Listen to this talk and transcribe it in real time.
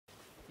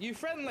You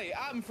friendly?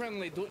 I'm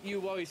friendly. Don't you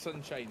worry,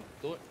 sunshine.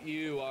 Don't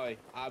you worry.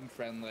 I'm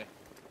friendly.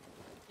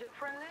 You're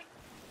friendly?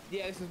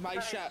 Yeah, this is my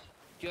ship.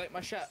 Do you like my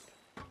ship?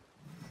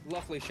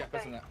 Lovely ship,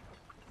 isn't it?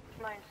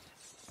 Nice.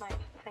 Nice.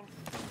 Thank you.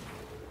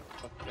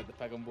 Oh, get the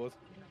pig on board.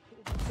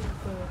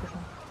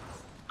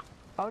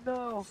 Oh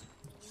no!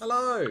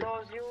 Hello!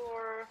 Does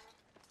your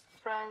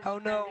friend Oh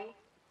no! friendly?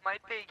 My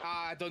pig!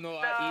 I don't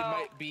know. No. He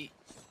might be.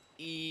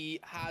 He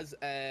has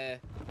a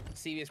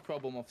serious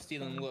problem of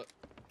stealing loot.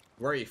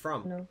 Where are you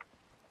from? No.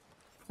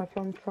 I'm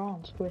from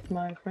France with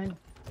my friend.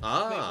 Mate,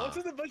 Ah! what's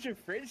with a bunch of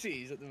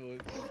Frenchies at the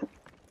moment?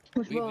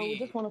 Well, we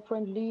just want a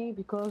friendly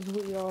because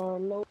we are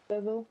low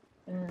level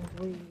and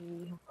we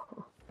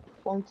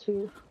want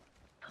to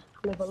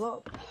level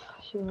up.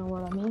 You know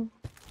what I mean?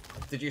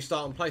 Did you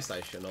start on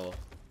PlayStation or?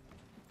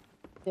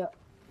 Yeah.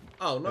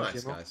 Oh,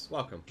 nice, guys.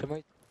 Welcome.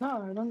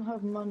 No, I don't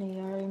have money.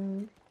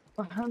 I'm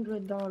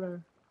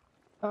 $100.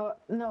 No,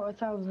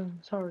 1,000.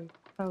 Sorry,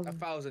 1,000.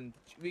 1,000.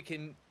 We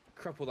can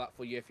cripple that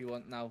for you if you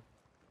want now.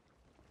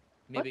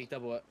 Maybe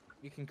double it.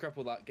 We can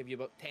cripple that. Give you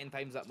about 10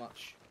 times that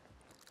much.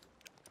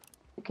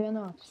 You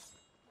cannot.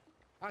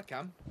 I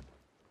can.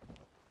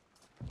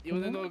 You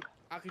wanna know?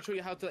 I can show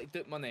you how to like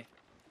do money.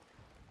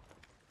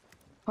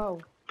 How?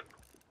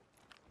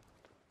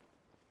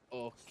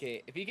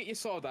 Okay, if you get your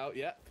sword out,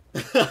 yeah.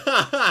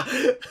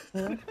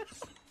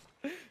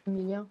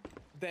 Yeah.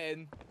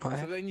 Then,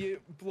 so then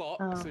you block.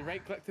 So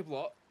right click to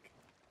block.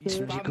 You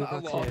Yeah. spam that a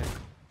lot.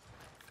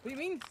 What do you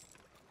mean?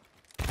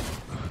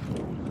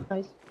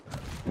 Nice.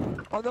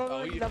 Oh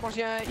non, il a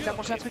mangé un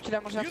truc, il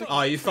a mangé un truc.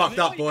 Oh, you fucked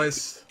up,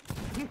 boys.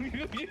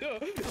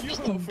 You're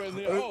not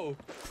friendly at all.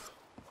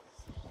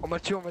 On m'a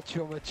tué, on m'a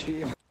tué, on m'a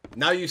tué.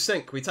 Now you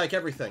sink. We take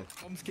everything.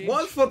 I'm scared.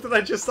 Why the fuck did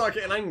I just start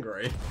getting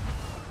angry?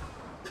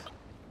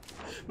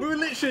 We were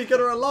literally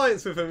gonna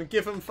alliance with him and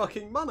give him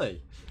fucking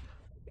money.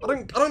 I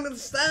don't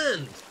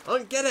understand. I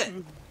don't get it.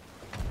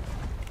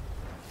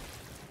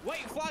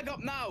 Wait, flag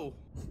up now.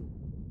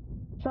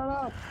 Shut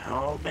up.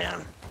 Oh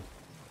man.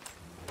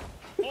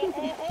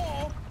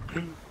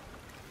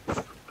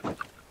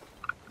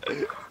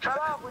 Shut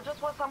up, we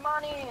just want some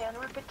money and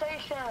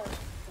reputation.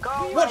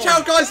 Go Watch away.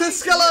 out, guys! There's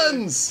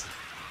skeletons.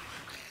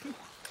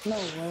 No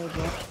way,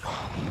 bro.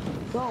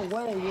 Go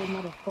away, you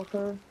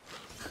motherfucker.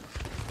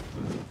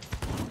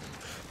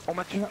 On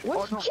m'a tué. What?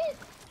 Oh non. Shit!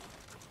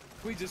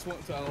 We just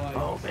want to alliance.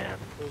 Oh man.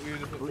 We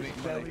just want to make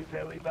money.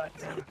 Very bad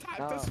man.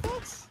 Attack the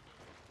spots.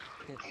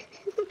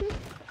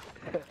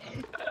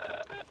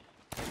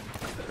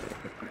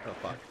 Oh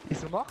fuck. Ils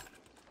sont morts?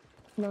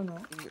 Non,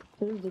 non.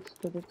 C'est juste des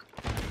squelettes.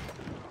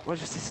 Ouais,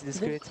 je sais, c'est des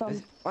squelettes.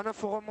 Vas-y. Oh non,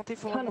 faut remonter,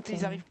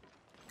 ils arrivent.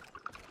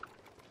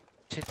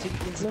 J'étais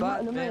Le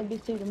bad, mât est man.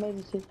 baissé, le mât est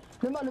baissé.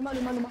 Le mât.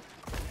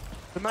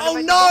 Oh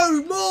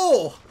no,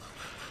 more!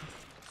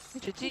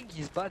 Cheating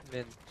is bad,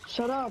 man.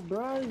 Shut up,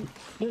 bro.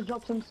 Just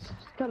drop some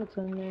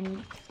skeleton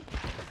and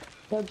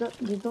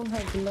you don't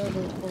have the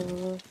level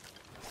for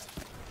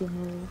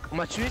On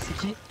m'a tué, c'est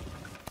qui?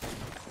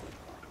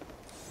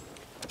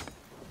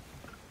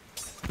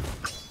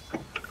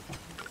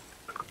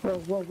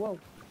 Wow.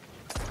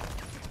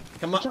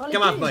 Come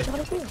on, mate.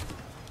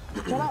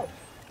 Shut up.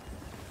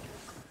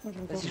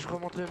 Vas-y, je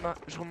remonte le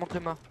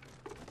mât.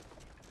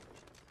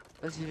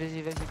 Vas-y.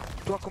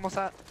 Toi, comment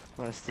ça?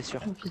 Voilà, c'était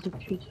sûr. Oh, fils de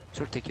pute.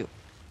 Sur le TKO.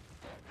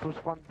 Faut se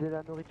prendre de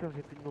la nourriture,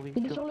 j'ai plus de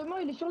nourriture. Il est sur le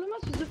mât,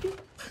 fils de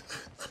pute.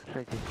 J'en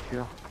étais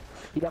sûr.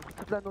 Il a pris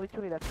toute la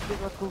nourriture, il a tous les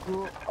noix de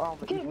coco. Oh, on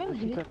va Ok, merde,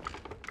 il est...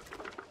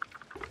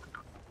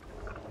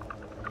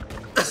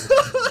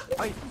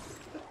 Aïe.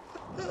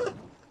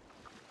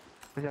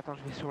 Vas-y, attends,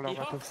 je vais sur leur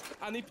bateau.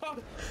 And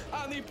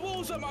he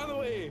pulls a man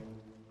away.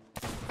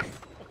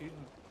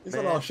 He's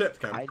on our ship,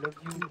 Cam. I love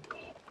you.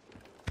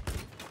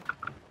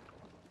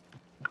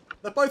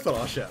 They're both on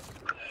our ship.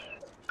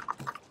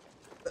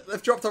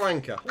 They've dropped our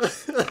anchor.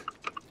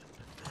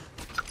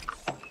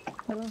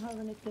 I don't have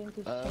anything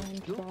to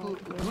stand Go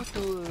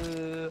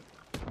to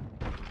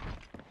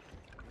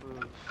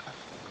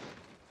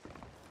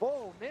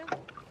Oh man,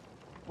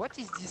 what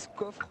is this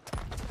coffre?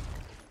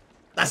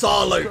 That's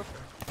our loot.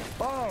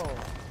 Oh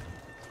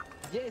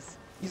yes,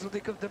 ils ont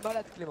des coffres de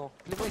malade, Clément.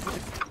 Ils ont des...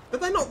 Did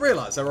they not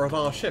realise they were on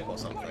our ship or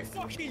something?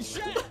 Fucking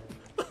shit.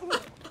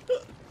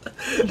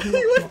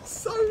 He went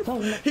so.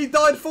 He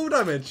died full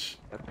damage.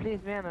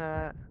 Please,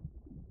 man,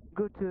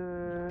 go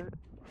to.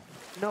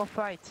 No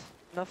fight.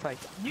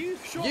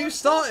 You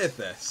started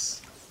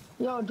this.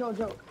 Yo, Joe.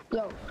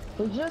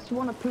 We just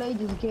want to play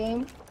this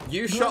game.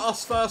 You shot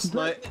us first,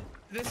 mate.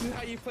 This is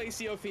how you play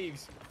Sea of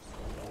Thieves.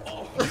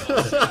 Oh,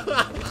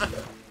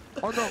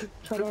 Oh non,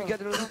 je me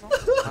garde le nom, non?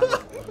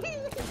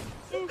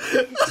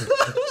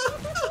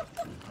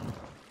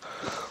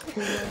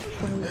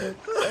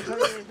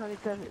 J'en ai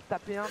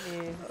tapé un,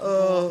 mais...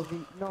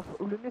 Non,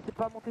 le mieux c'est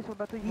pas monter sur le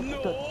bateau, il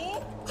faut tout.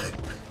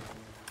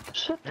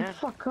 Shut the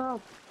fuck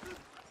up.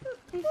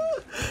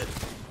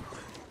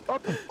 Oh,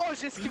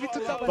 j'ai esquivé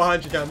toute la balle.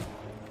 Behind you, Cam.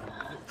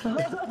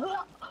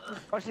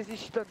 Oh, je les ai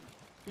shiton.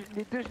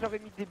 Les deux, je leur ai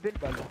mis des belles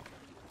balles.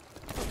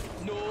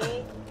 No.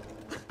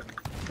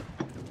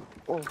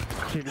 Oh,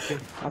 j'ai loupé.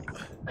 Ah.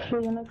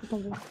 Il y en a qui sont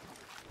tombés.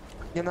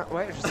 Il y en a,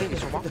 ouais, je sais, il est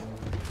sur moi.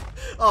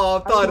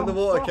 Oh, I've died in the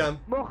water Mort, cam.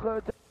 mort,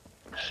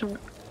 Chaud.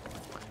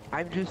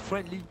 I'm just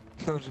friendly.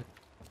 Non,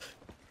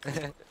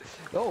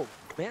 Oh,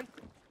 man.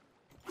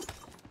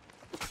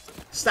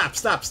 Stab,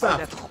 stab, Ah, il stab.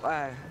 a trop...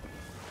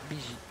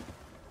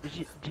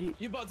 BG.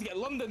 You're about to get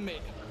London,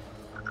 mate.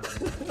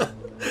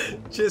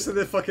 Cheers for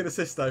the fucking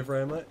assist over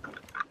here, mate.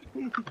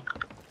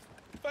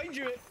 Find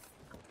you it.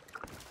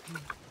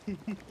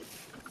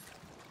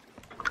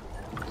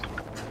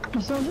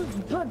 Ils sont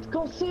juste pas de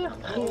cancer,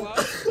 Oh, frère. wow.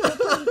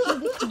 Attends,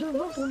 des trucs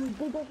devant pour nous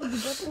dégager du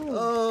bateau.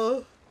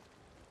 Oh.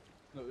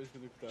 No, it's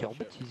gonna crash. Your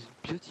boat is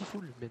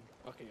beautiful, man.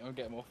 Okay, I'll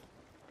get him off.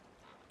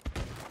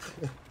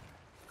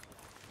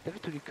 T'as vu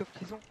tous les coffres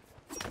qu'ils ont?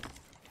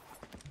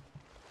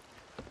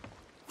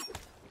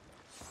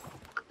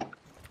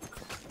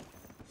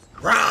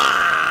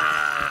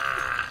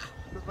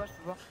 Je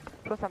peux voir.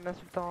 Toi, ça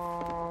m'insulte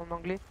en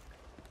anglais.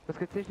 Parce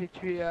que tu sais, je l'ai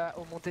tué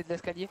au montée de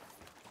l'escalier.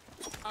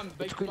 I'm Du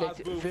big coup, il a bad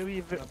été wolf.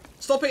 very...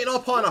 Stop eating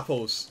our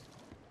pineapples.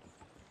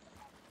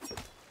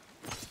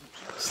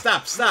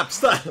 Stab, stab,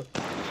 stab.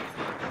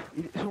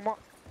 Il est sur moi.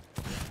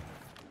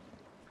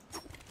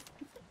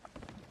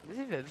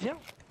 Vas-y, viens.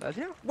 Bah,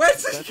 viens.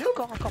 Where's Bah, this? viens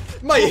encore.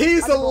 Mate,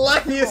 he's the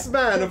laggiest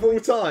man of all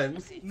time.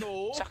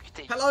 No.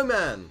 Charcuterie. Hello,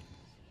 man.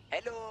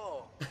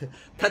 Hello.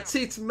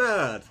 Petite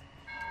merde.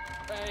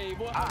 Hey,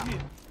 what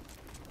happened?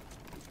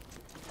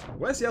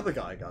 Where's the other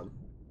guy gone?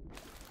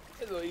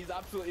 Look, he's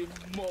absolutely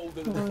mauled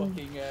in the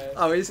fucking.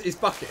 Oh, he's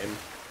bucketing.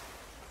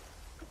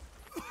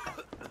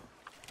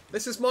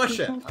 This is my Ils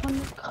ship. sont en train de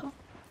me cra-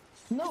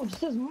 No,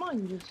 this is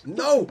mine. You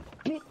No,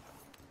 stupid.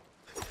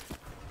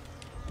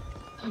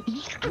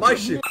 my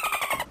ship.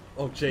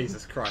 Oh,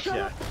 Jesus Christ,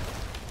 yeah.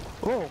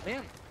 Oh,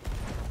 merde.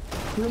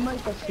 Le mal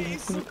est passé.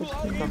 He's le so mal est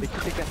passé. Non, mais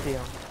tout est cassé,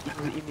 hein.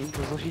 Ils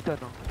nous en chitonnent,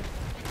 hein.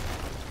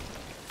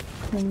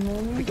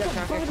 Non, Fais gaffe, il y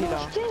a un gars qui est là.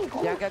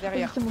 Il y a un gars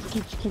derrière. C'est mon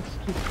skip.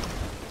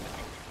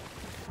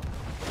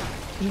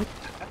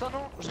 Attends,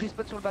 non, je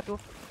respawn sur le bateau.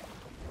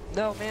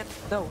 No, man,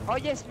 no. Oh,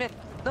 yes, man.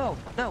 No.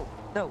 No.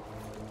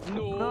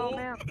 No,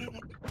 man.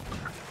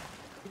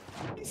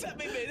 He set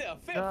me there.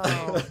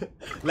 No.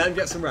 Let him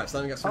get some reps.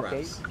 Let him get some Okay.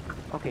 reps.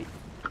 Okay.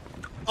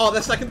 Oh,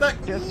 they're second deck.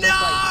 Just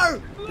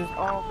No! Just,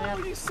 oh,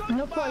 man. You suck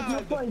No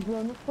bad. fight,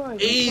 bro, no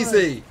fight.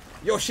 Easy.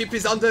 Your ship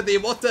is under the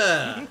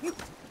water.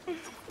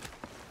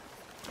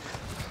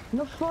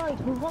 No fight,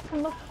 we want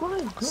no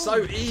fight, bro.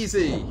 So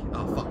easy.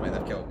 Oh fuck, mate,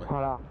 they've killed me.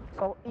 Voilà.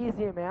 So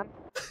easy, man.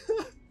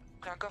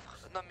 Un coffre.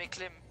 Non, mais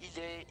Clem, il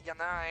y en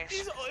a un.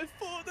 He's all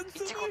for them.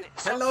 Il dit qu'on est.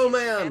 Hello,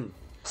 man.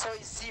 So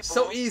easy, bro.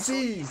 So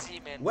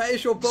easy. man. Where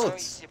is your So boat?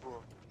 easy,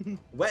 bro.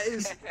 Where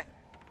is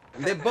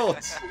the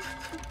boat?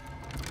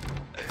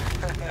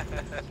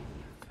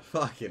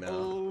 Fucking hell.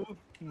 Oh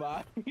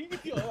my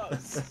god,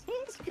 that's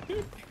such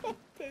good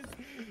content.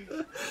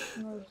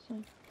 No, je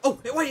sais. Oh,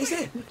 wait, he's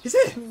here. He's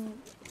here.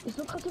 Ils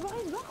sont en train de se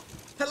barrer, va.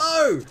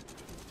 Hello.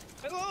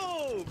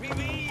 Hello,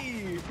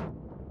 Bibi.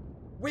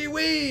 Oui,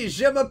 oui,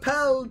 je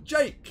m'appelle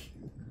Jake.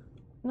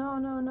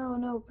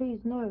 No, please,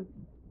 no.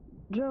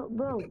 Joe,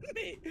 bro.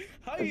 Mate,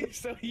 how are you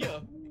still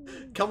here?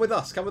 Come with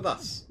us. Come with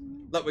us.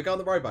 Look, we're going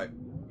on the rowboat.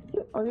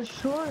 Are you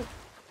sure?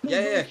 Please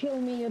Yeah, don't yeah.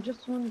 kill me, I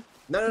just want...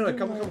 No.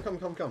 Come.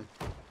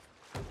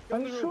 Are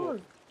you sure?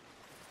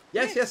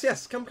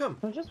 Yes. Come.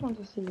 I just want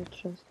to see your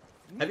chest.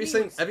 Have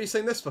you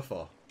seen this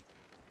before?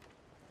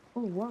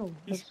 Oh, wow,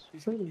 that's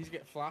pretty. He's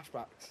get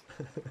flashbacks.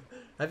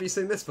 Have you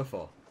seen this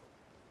before?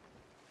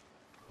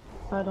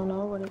 I don't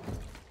know what it...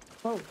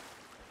 Oh,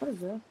 what is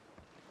that?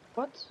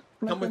 What?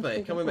 Come with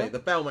me. Come with me. The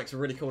bell makes a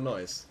really cool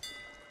noise.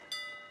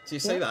 So you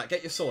see Yeah. that?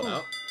 Get your sword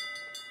out.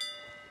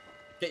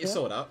 Get your Yeah.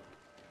 sword out.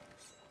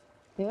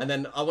 Yeah? And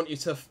then I want you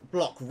to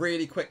block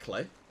really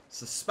quickly.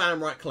 So spam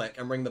right click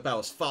and ring the bell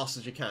as fast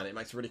as you can. It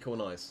makes a really cool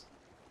noise.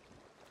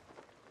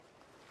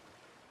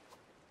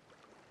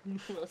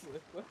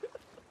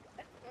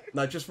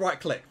 No, just right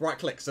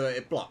click so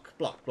it block.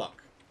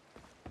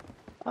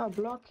 Ah,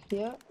 block,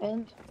 yeah,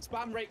 and...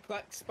 Spam right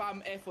click,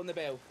 spam F on the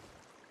bell.